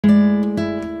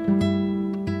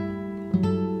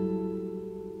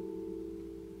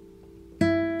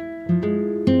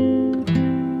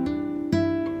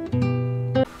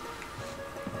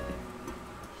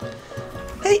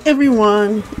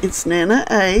everyone, it's Nana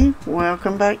A.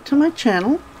 Welcome back to my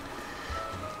channel.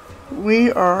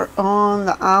 We are on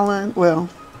the island, well,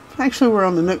 actually we're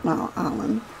on the Nookazon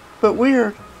island, but we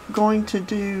are going to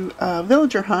do a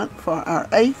villager hunt for our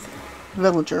 8th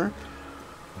villager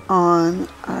on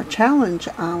our challenge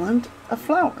island of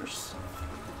flowers.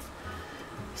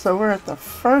 So we're at the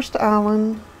first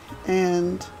island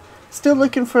and still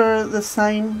looking for the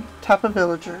same type of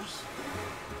villagers.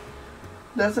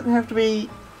 Doesn't have to be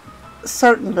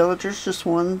certain villagers, just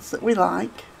ones that we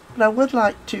like. But I would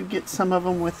like to get some of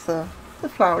them with the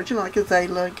flowers, you know, like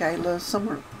azalea, gala,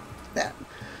 somewhere like that.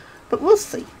 But we'll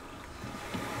see.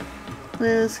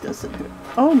 Let's go sit here.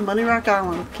 Oh, Money Rock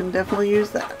Island can definitely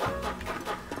use that.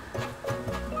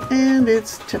 And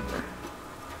it's Tipper.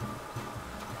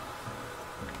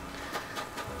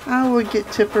 I would get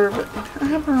Tipper, but I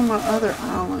have her on my other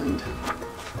island.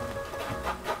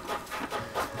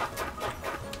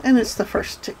 And it's the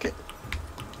first ticket.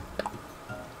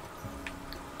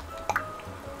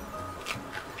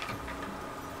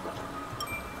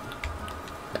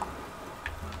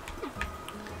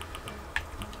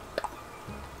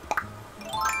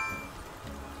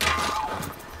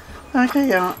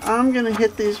 Okay, y'all, I'm going to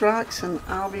hit these rocks and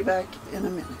I'll be back in a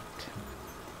minute.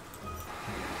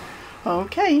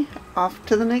 Okay, off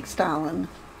to the next island.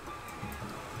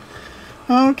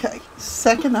 Okay,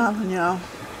 second island, y'all.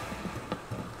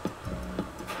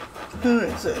 Who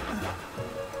is it?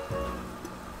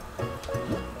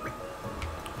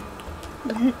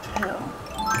 I can't tell.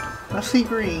 I see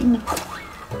green.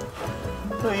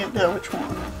 But I can't tell which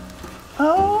one.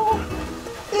 Oh,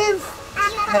 it's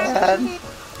Chad.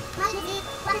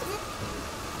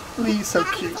 He's so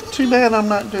cute. Too bad I'm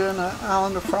not doing an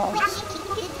Island of Frogs.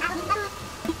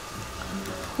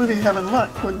 Would be having luck,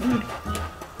 wouldn't you?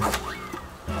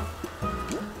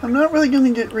 I'm not really going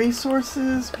to get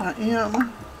resources, but I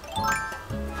am.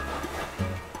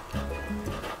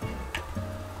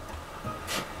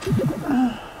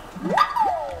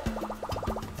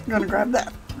 I'm going to grab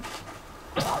that.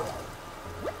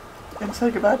 And say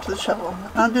goodbye to the shovel.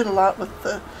 I did a lot with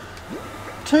the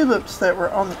tulips that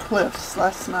were on the cliffs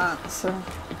last night, so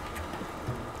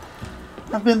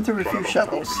I've been through a few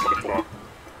shovels.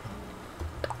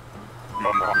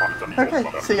 Okay,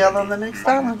 see y'all on the next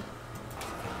island.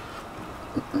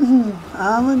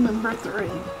 Island number 3.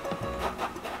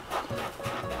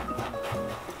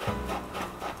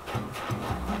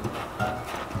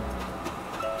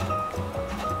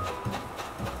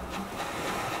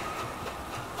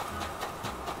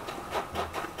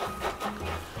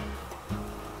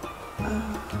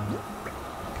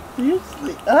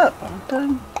 Usually up, aren't they?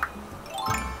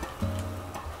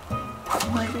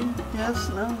 Maybe, yes,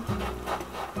 no.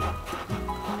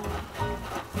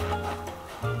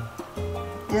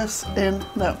 Yes and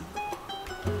no.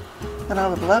 And I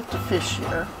would love to fish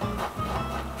here.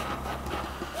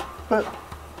 But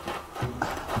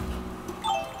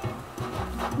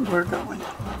we're going.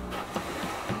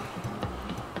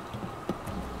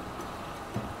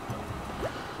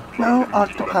 No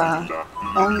octopi.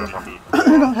 I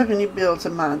don't have any builds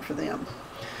in mind for them.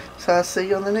 So I'll see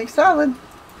you on the next island.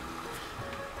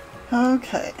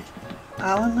 Okay.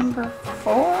 Island number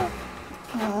 4.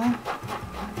 Oh.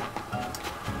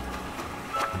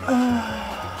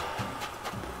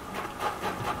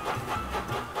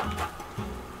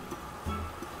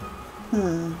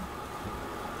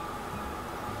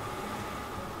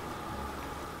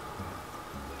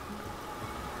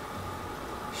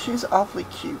 She's awfully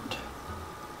cute.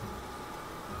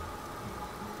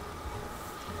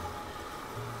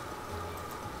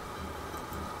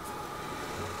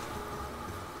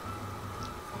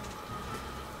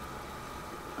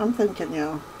 I'm thinking,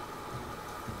 yeah.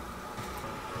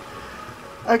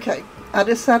 Okay, I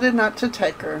decided not to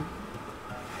take her.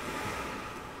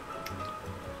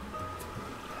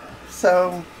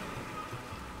 So,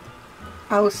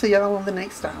 I will see y'all on the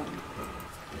next island.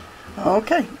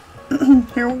 Okay,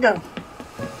 here we go.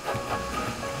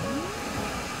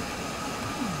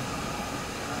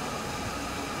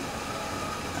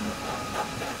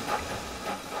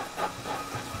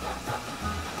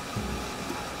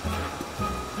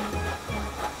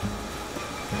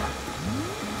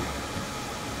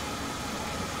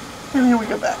 And here we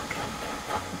go back.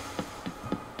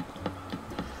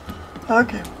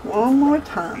 Okay, one more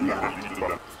time,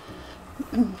 y'all.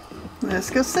 Let's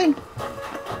go see.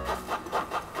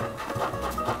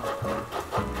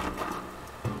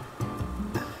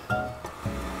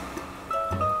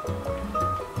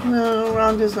 No,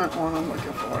 Rhonda's not one I'm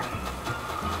looking for.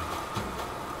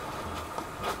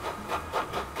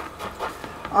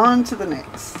 On to the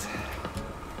next.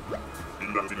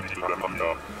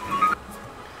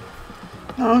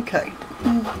 Okay.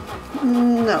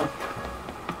 No.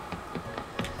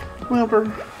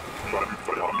 Wilbur.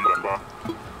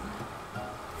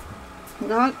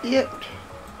 Not yet.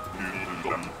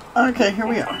 Okay, here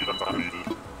we are.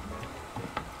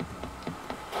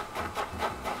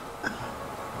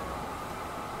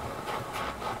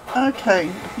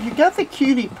 Okay, you got the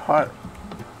cutie part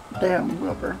down,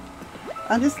 Wilbur.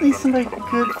 I just need somebody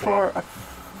good for a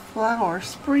flower,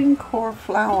 spring core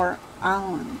flower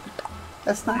island.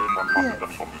 That's not it.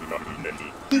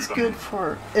 He's good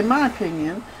for, in my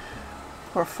opinion,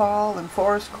 for fall and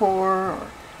forest core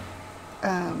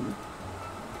or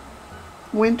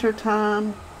winter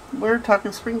time. We're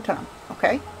talking springtime,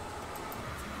 okay?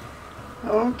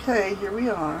 Okay, here we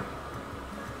are.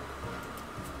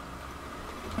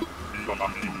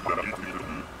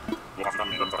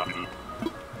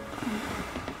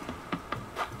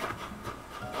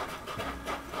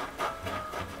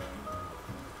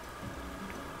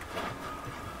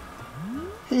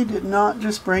 He did not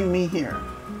just bring me here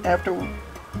after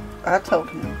I told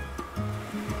him.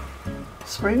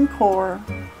 Spring core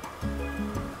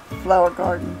flower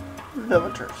garden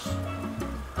villagers.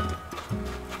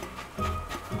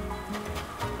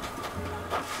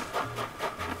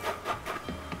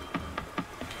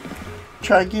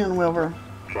 Try again, Wilbur.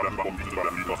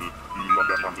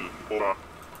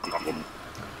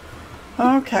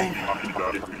 Okay.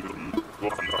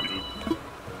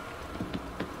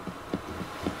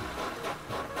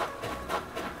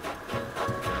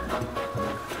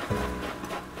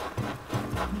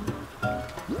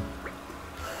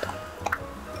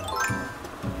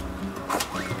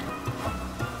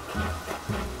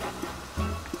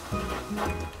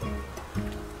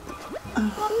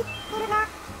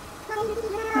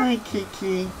 Hi,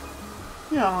 Kiki.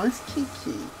 Yeah, it's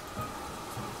Kiki.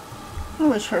 I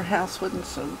wish her house wasn't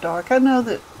so dark. I know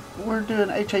that we're doing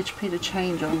HHP to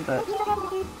change them, but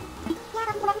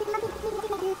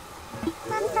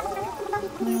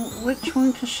I mean, which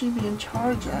one could she be in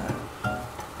charge of?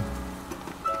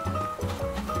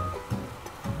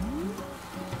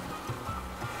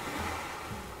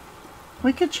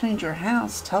 We could change her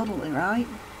house totally, right?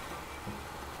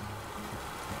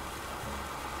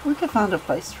 We could find a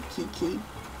place for Kiki.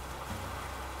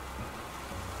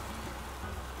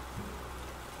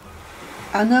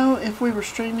 I know if we were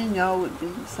streaming, y'all would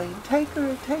be saying, take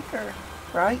her,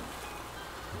 right?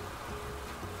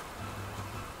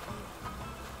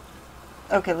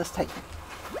 Okay, let's take her.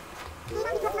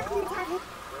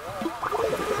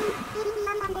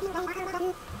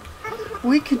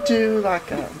 We could do like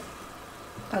a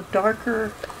darker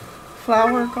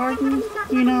flower garden,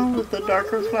 you know, with the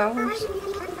darker flowers.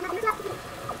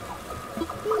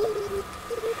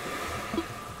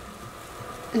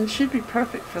 And she'd be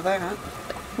perfect for that.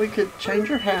 We could change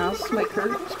her house, make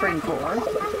her spring core.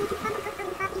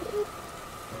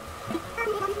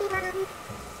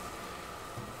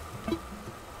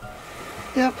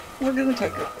 Yep, we're gonna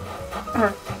take her.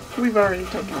 Or, we've already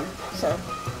taken her, so.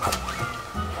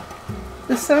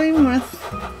 The same with,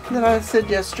 that I said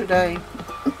yesterday,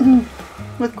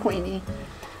 with Queenie.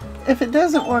 If it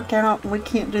doesn't work out and we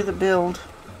can't do the build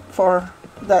for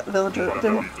that villager,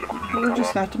 then we're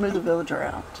just going to have to move the villager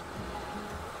out.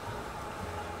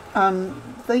 I'm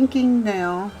thinking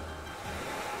now,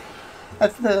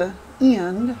 at the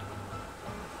end,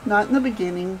 not in the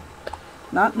beginning,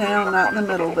 not now, not in the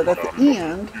middle, but at the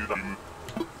end,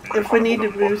 if we need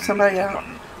to move somebody out,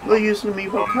 we'll use an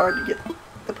amiibo card to get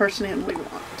the person in we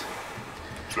want.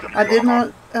 I did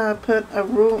not put a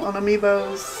rule on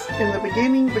amiibos in the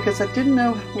beginning because I didn't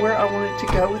know where I wanted to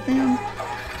go with them,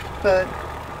 but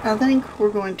I think we're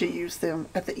going to use them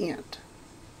at the end.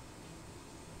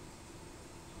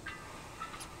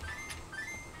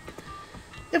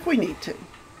 If we need to.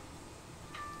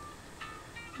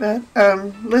 But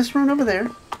let's run over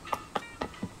there.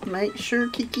 Make sure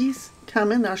Kiki's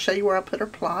coming. I'll show you where I put her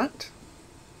plot.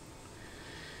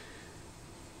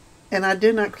 And I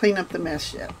did not clean up the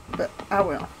mess yet, but I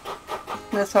will.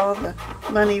 That's all the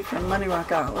money from Money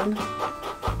Rock Island.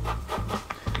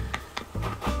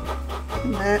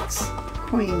 And that's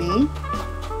Queenie.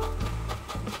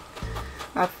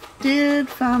 I did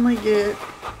finally get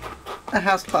a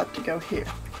house plot to go here.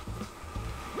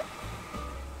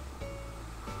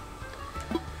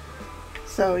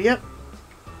 So, yep,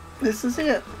 this is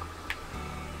it.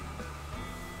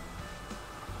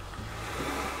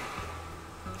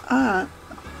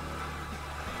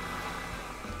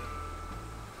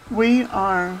 We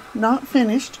are not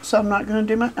finished, so I'm not going to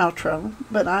do my outro,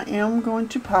 but I am going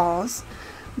to pause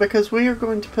because we are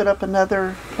going to put up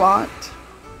another plot.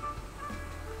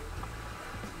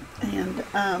 And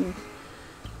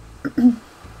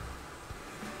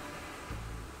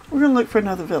we're going to look for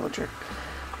another villager.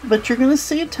 But you're going to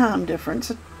see a time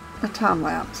difference, a time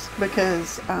lapse,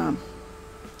 because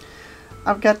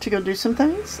I've got to go do some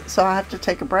things, so I have to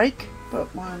take a break.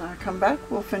 But when I come back,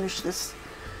 we'll finish this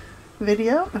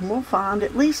video and we'll find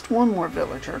at least one more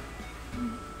villager.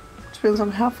 Depends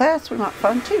on how fast we might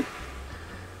find two.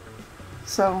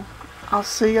 So I'll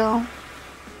see y'all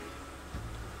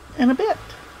in a bit.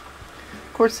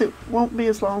 Of course, it won't be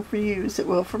as long for you as it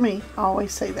will for me. I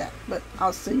always say that, but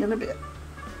I'll see you in a bit.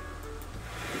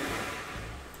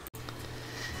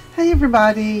 Hey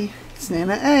everybody, it's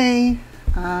Nana A.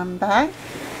 I'm back.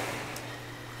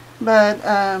 But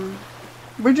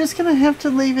we're just going to have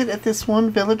to leave it at this one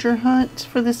villager hunt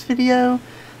for this video.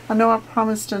 I know I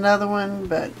promised another one,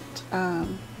 but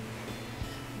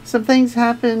some things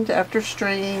happened after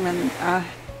stream and I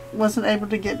wasn't able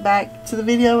to get back to the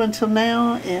video until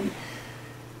now, and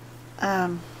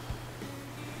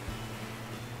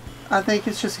I think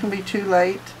it's just going to be too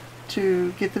late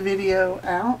to get the video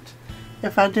out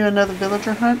if I do another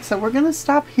villager hunt. So we're going to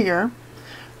stop here.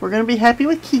 We're going to be happy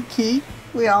with Kiki.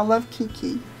 We all love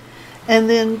Kiki. And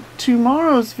then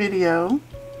tomorrow's video,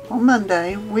 on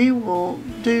Monday, we will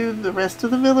do the rest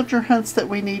of the villager hunts that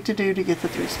we need to do to get the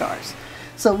 3 stars.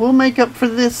 So we'll make up for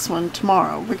this one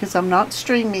tomorrow because I'm not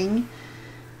streaming,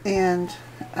 and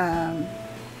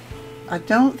I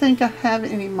don't think I have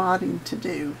any modding to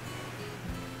do.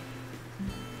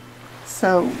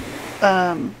 So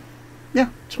yeah,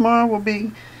 tomorrow will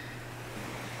be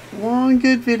one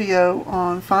good video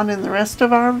on finding the rest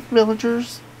of our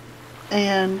villagers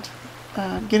and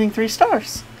getting 3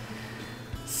 stars.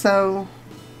 So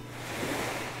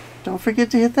don't forget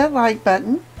to hit that like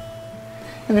button,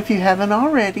 and if you haven't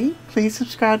already, please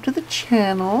subscribe to the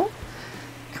channel.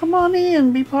 Come on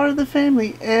in, be part of the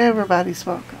family. Everybody's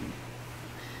welcome.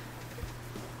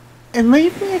 And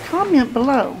leave me a comment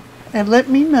below and let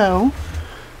me know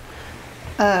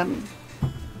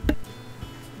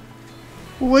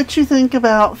what you think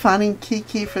about finding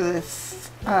Kiki for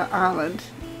this island,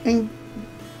 and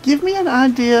give me an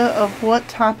idea of what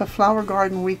type of flower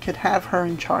garden we could have her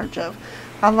in charge of.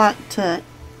 I'd like to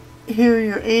hear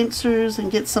your answers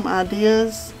and get some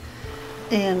ideas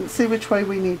and see which way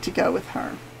we need to go with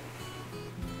her.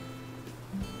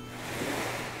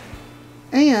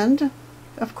 And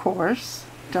of course,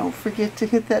 don't forget to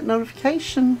hit that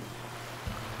notification,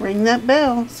 ring that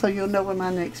bell so you'll know when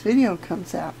my next video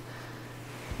comes out.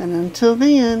 And until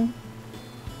then,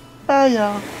 bye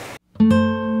y'all.